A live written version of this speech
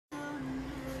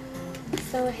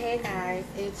So hey guys,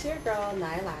 it's your girl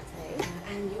Nai Latte,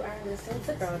 and you are listening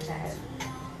to Girl Chat.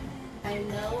 I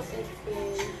know it's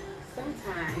been some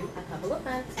time, a couple of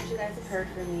months since you guys have heard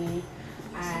from me.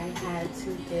 I had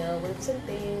to deal with some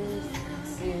things,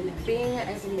 and being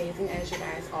as amazing as you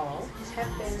guys all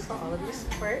have been for all of your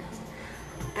support,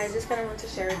 I just kind of want to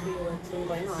share with you what's been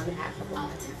going on the past couple of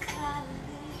months.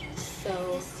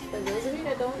 So, for those of you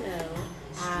that don't know,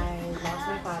 I lost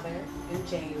my father in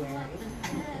January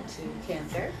to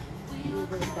cancer. He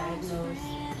was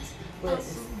diagnosed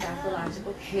with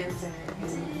pathological cancer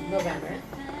in November,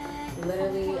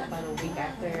 literally about a week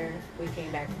after we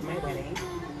came back from my wedding.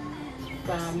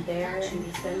 From there in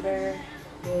December,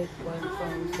 it went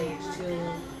from stage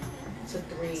 2 to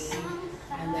 3,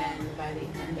 and then by the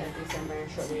end of December,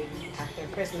 shortly after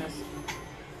Christmas,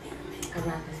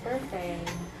 around his birthday,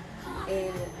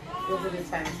 it was in its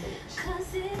final stage.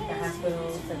 The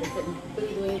hospital said they couldn't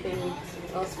really do anything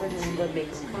else for him but make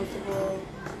him comfortable.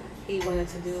 He wanted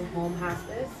to do home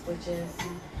hospice, which is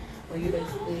where you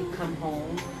basically come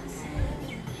home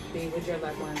and be with your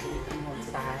loved ones when you come home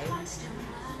to die.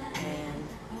 And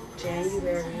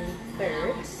January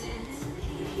 3rd,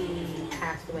 he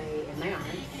passed away in my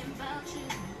arms.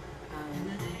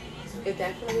 It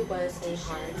definitely was a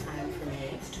hard time for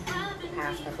me the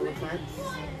past couple of months,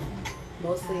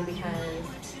 mostly because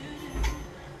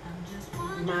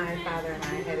my father and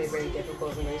I had a very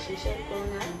difficult relationship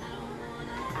growing up.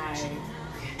 I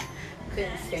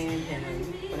couldn't stand him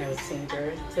when I was a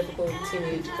teenager, typical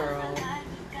teenage girl.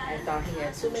 I thought he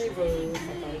had too many rules. I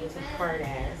thought he was a hard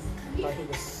ass. I thought he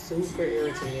was super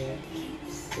irritating,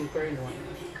 super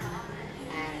annoying.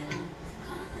 And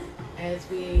as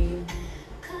we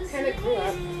kind of grew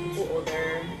up, a little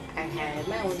older, I had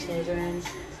my own children,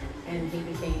 and he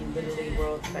became literally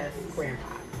world's best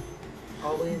grandpa.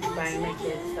 Always buying my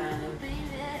kids stuff,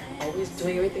 always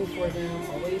doing everything for them,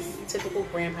 always typical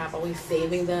grandpa, always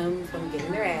saving them from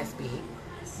getting their ass beat.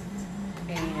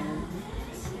 And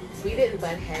we didn't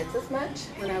butt heads as much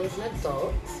when I was an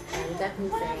adult. I would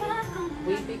definitely say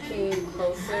we became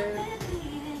closer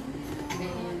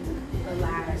in the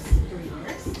last 3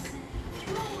 years.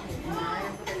 My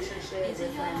relationship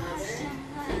with my mother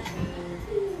became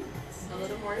a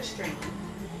little more restrained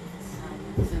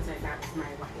since I got with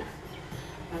my wife.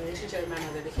 My relationship with my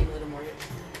mother became a little more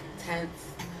tense.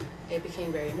 It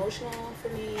became very emotional for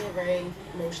me, very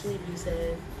emotionally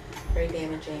abusive, very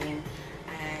damaging.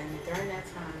 And during that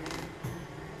time,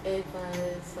 it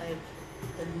was like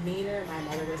the meaner my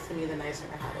mother was to me, the nicer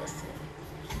my father was to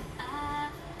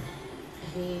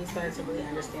me. He started to really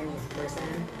understand me as a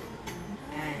person,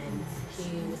 and he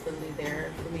was literally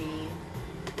there for me,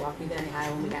 walked me down the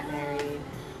aisle when we got married.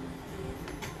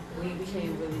 We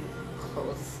became really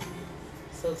close.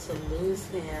 So to lose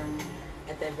him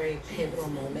at that very pivotal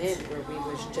moment where we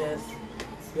was just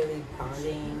really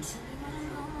bonding,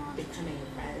 becoming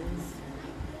friends,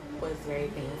 was very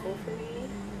painful for me.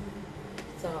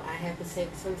 So I had to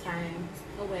take some time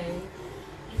away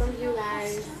from you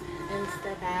guys and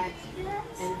step back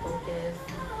and focus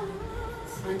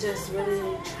on just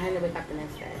really trying to wake up the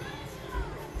next day.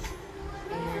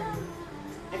 And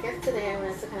I guess today I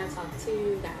wanted to kind of talk to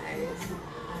you guys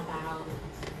about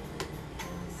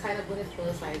kind of what it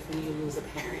feels like when you lose a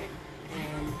parent,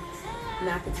 and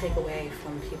not to take away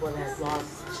from people that have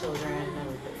lost children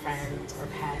or friends or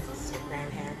pets or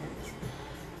grandparents.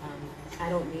 I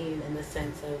don't mean in the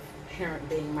sense of parent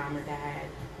being mom or dad,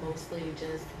 mostly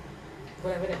just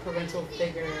whatever that parental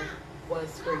figure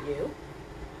was for you.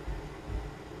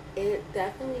 It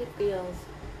definitely feels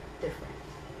different.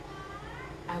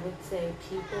 I would say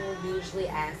people usually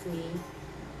ask me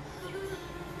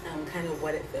kind of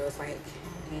what it feels like.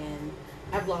 And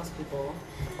I've lost people,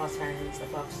 I've lost friends,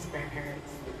 I've lost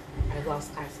grandparents, I've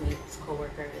lost classmates,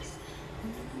 coworkers.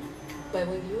 But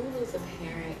when you lose a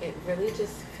parent, it really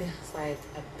just feels like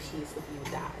a piece of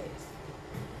you dies.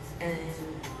 And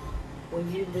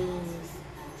when you lose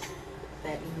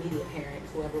that immediate parent,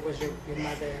 whoever was your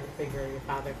mother figure, your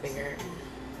father figure,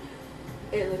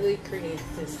 it literally creates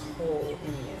this hole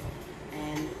in you.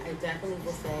 And I definitely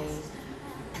will say,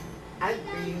 I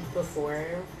grieved before,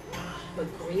 but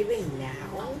grieving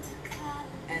now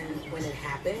and when it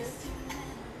happened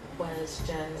was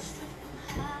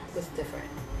different.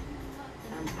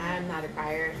 I'm not a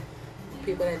crier.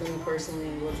 People that know me personally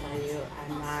will tell you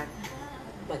I'm not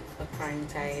like a crying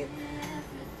type.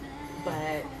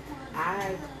 But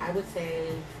I would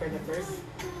say for the first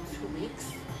 2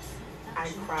 weeks, I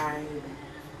cried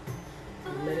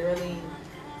literally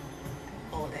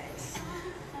all day,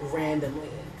 randomly.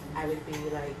 I would be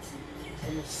like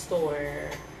in the store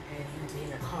and be in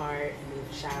the car and be in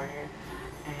the shower,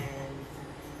 And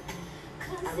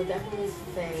I would definitely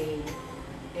say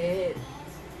it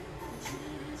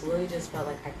really just felt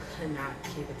like I could not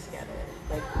keep it together.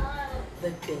 Like,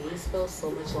 the days felt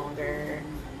so much longer.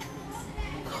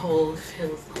 Cold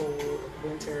feels cold.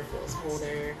 Winter feels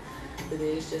colder. The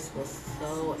days just feel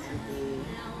so empty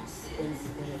when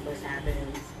it first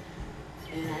happens.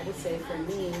 And I would say for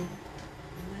me,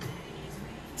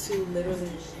 to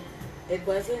literally, it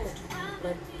wasn't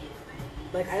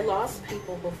like I lost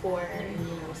people before, and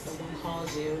someone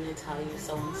calls you and they tell you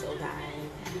so and so died,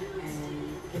 and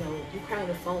you cry on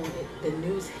the phone. The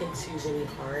news hits you really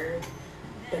hard.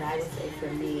 But I would say for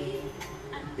me,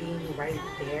 being right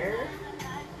there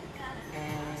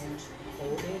and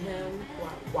holding him,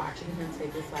 watching him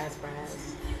take his last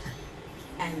breaths,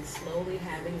 and slowly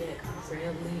having it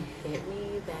really hit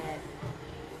me that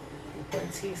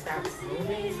once he stops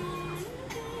moving,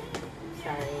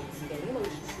 sorry, I'm getting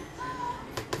emotional.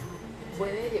 When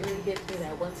it really hit me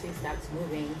that once he stops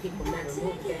moving, he will never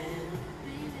move again.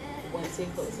 Once he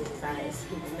closes his eyes,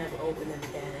 he will never open them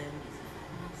again.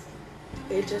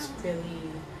 It just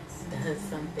really does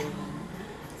something.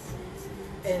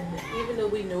 And even though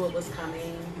we knew it was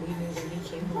coming, we knew when he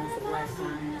came home for the last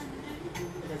time,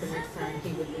 that the next time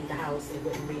he would leave the house, it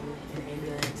wouldn't be an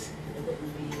ambulance. It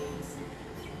wouldn't be,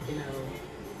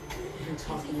 him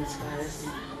talking to us.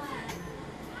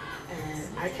 And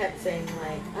I kept saying,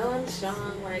 like, oh, I'm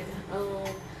strong, like, oh,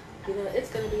 it's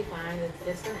going to be fine,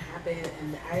 it's going to happen.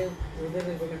 And I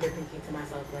literally remember thinking to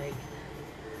myself, like,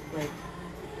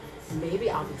 maybe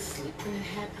I'll be asleep when it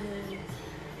happens.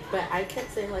 But I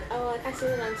kept saying, like, oh, I seen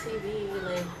it on TV,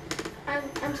 like,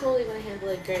 I'm totally going to handle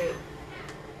it great.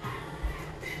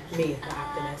 Me, the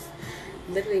optimist,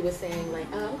 literally was saying, like,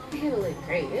 oh, I'm going to handle it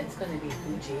great. It's going to be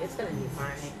Gucci. It's going to be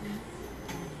fine.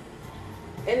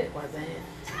 And it wasn't.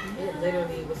 It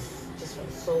literally was just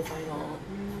so final.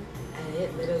 And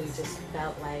it literally just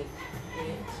felt like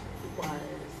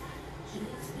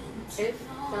it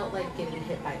felt like getting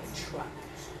hit by a truck,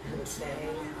 I would say.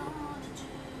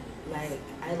 Like,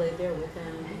 I laid there with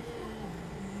him.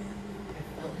 I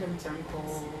felt him turn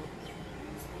cold.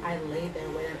 I laid there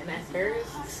with him. And at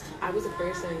first, I was a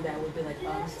person that would be like,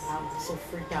 oh, I'm so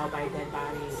freaked out by a dead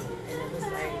body. And it was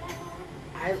like,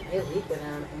 I laid with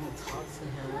him and talked to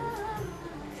him.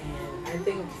 And I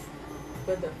think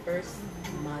for the first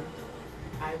month,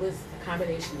 I was a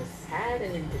combination of sad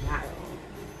and in denial.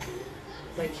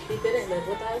 Like, he didn't live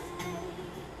with us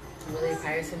really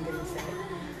prior to him getting sick.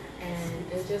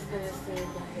 And it just kind of seemed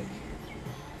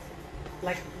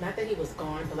like, not that he was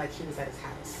gone, but like he was at his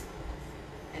house.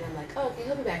 And I'm like, oh, okay,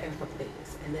 he'll be back in a couple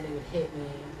days. And then it would hit me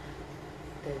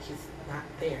that he's not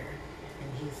there.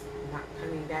 And he's not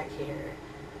coming back here.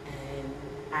 And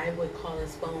I would call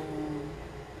his phone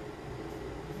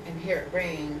and hear it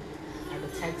ring. I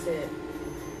would text it.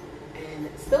 And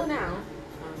still now,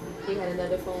 he had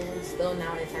another phone. Still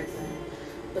now I text him.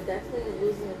 But definitely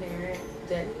losing a parent,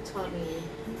 definitely taught me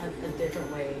a different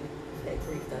way that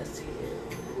grief does to you.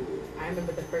 I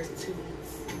remember the first 2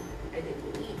 weeks, I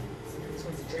didn't eat. I just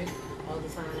wanted to drink all the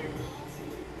time.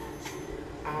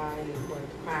 I wanted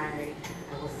to cry.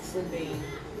 I wasn't sleeping.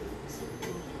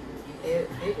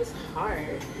 It was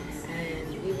hard.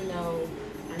 And even though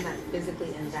I'm not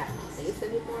physically in that place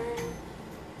anymore,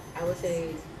 I would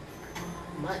say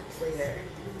months later,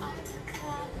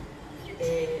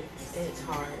 it's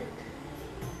hard.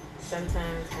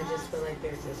 Sometimes I just feel like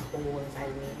there's this hole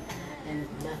inside me and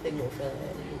nothing will fill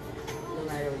it, no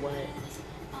matter what.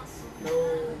 No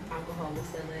alcohol will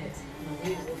fill it, no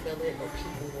weed will fill it, no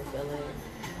people will fill it.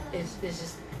 It's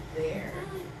just there.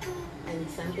 And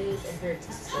some days it hurts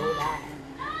so bad.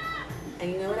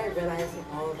 And you know what I realized in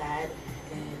all of that?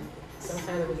 And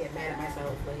sometimes I would get mad at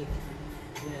myself, like,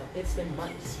 it's been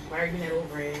months, why are you not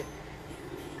over it?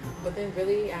 But then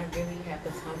really, I really have to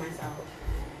tell myself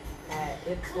that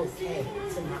it's okay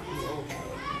to not be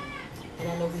okay.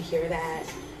 And I know we hear that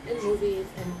in movies,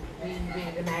 and we read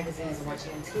it in magazines and watch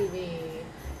it on TV,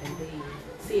 and we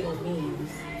see it on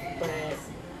memes, but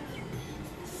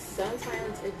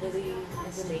sometimes it really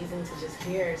is amazing to just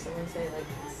hear someone say, like,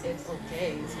 it's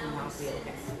okay to not be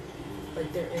okay.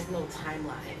 Like, there is no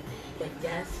timeline. Like,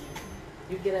 yes,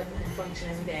 you get up and function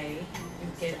every day. You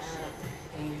get up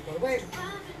and you go to work.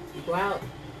 You go out.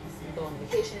 You go on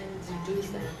vacations. You do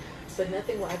stuff. But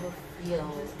nothing will ever feel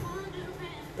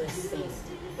the same.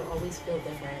 It'll always feel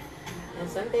different. And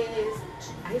some days,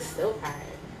 I still cry.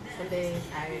 Some days,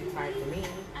 I cry for me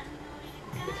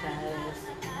because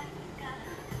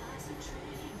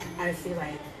I feel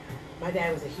like my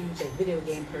dad was a huge video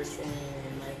game person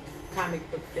and comic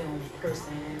book film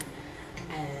person.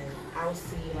 and I'll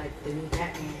see like the new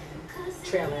Batman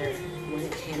trailer when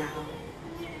it came out,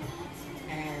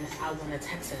 and I want to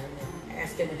text him and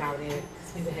ask him about it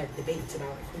because we would have debates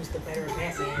about who's the better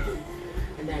Batman.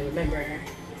 And then I remember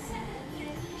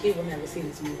he will never see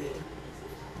this movie,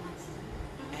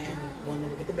 and we'll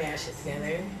never get the bad shit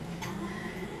together.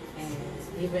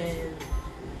 And even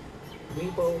we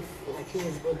both, like, he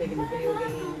was real big in the video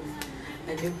games.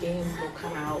 A new game will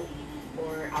come out,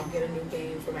 or I'll get a new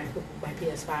game for my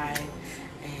PS5,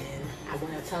 and I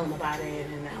want to tell him about it,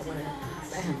 and I want to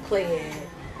let him play it.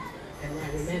 And then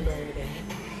I remember that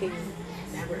he's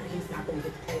not going to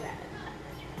get to play that.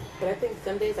 But I think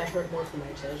some days I hurt more for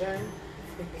my children,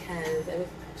 because I would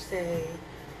say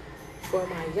for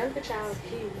my younger child,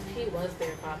 he was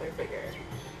their father figure,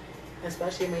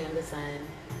 especially my youngest son.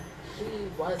 He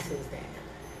was his dad.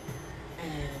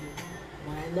 And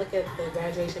when I look at the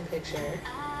graduation picture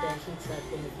that he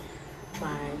took with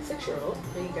my 6-year-old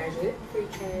when he graduated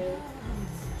pre-K,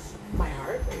 my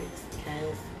heart breaks,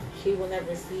 because he will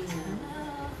never see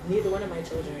neither one of my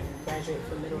children graduate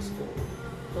from middle school.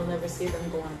 He'll never see them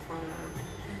go on prom.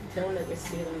 He'll never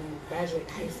see them graduate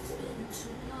high school.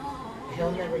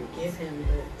 He'll never give them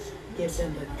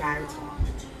the guy talk.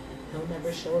 He'll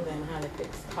never show them how to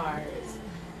fix cars,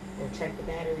 or check the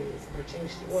batteries, or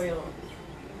change the oil.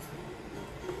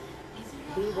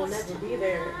 He will never be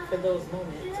there for those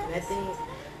moments. And I think,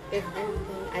 if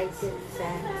anything, I get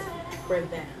sad for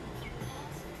them.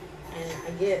 And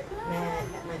I get mad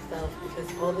at myself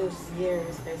because all those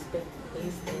years I spent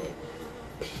wasted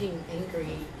being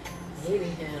angry,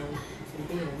 hating him, and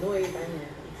being annoyed by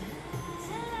him.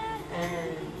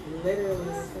 And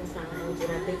literally sometimes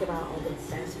when I think about all the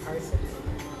best parts of me,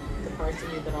 the parts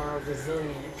of me that are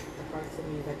resilient, the parts of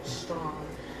me that are strong,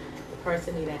 the parts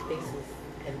of me that faces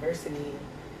adversity,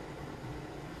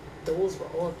 those were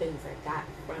all things I got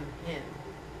from him.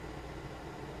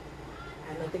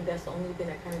 And I think that's the only thing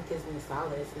that kind of gives me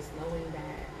solace, is knowing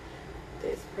that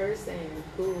this person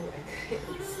who I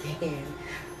couldn't stand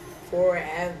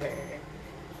forever,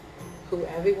 who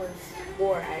everyone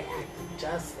swore I acted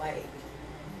just like,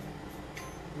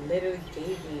 literally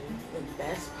gave me the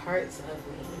best parts of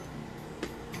me.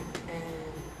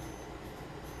 And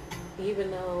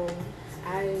even though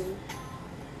I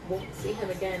won't see him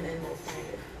again in this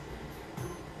life,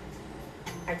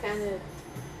 I kind of,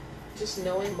 just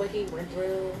knowing what he went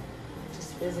through,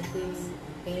 just physically,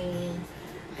 pain,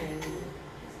 and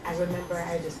I remember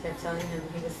I just kept telling him,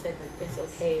 he was sick, like, it's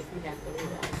okay if you have to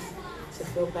leave us to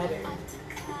feel better.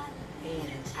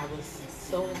 And I was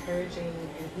so encouraging,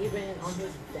 and even on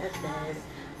his deathbed,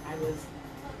 I was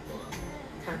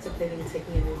contemplating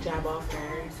taking a new job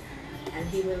offer, and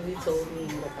he literally told me,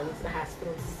 like, I went to the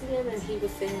hospital to see him, and he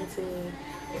was saying to me,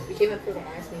 if you came up here to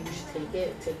ask me, you should take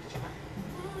it, take the job.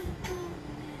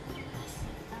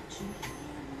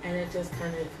 And it just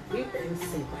kind of, we were in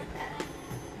sync like that.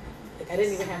 Like, I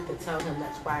didn't even have to tell him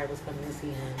that's why I was coming to see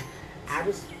him. I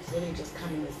was really just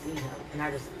coming to see him, and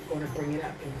I was going to bring it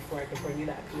up, and before I could bring it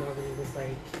up, he already was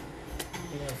like,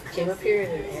 you know, if you came up here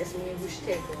and asked me if you should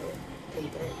take it,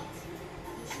 take it.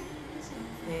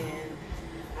 And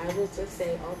I will just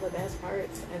say all the best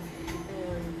parts of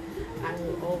him, I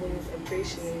will always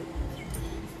appreciate.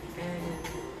 And,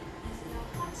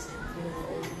 you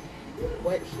know,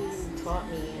 what he taught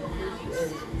me and who he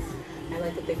is, I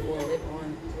like to think will live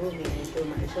on through me and through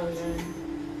my children.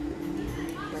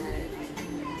 But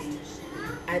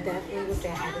I definitely would say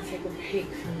I had to take a break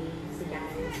from you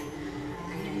guys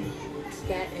and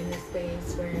get in a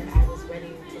space where I was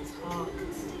ready to talk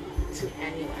to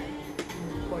anyone.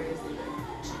 And of course,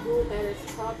 who better to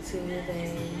talk to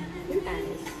than you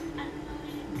guys,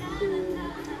 who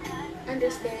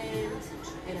understand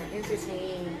and are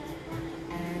entertained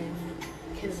and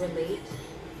can relate.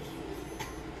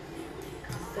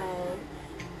 So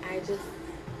I just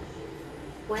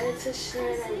wanted to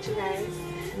share that with you guys.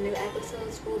 New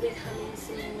episodes will be coming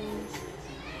soon.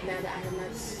 Now that I am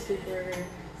not super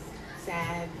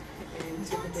sad and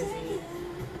super busy,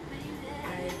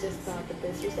 I just thought that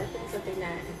this was definitely something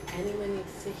that if anyone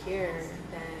needs to hear,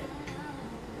 that,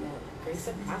 you know, grace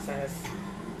a process,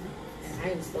 and I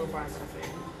am still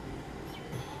processing.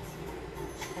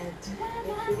 And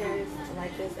if you guys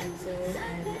like this episode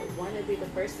and want to be the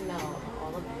first to know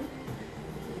all of them,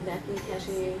 definitely catch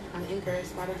me on Anchor,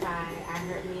 Spotify,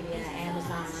 iHeartMedia,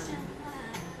 Amazon,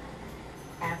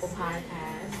 Apple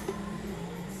Podcasts.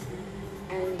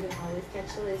 And you can always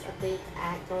catch the latest updates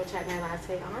at Girl Chat Night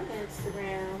Latte on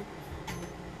Instagram.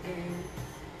 And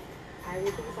I will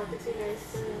be talking to you guys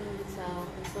soon. So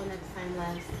until next time,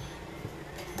 loves.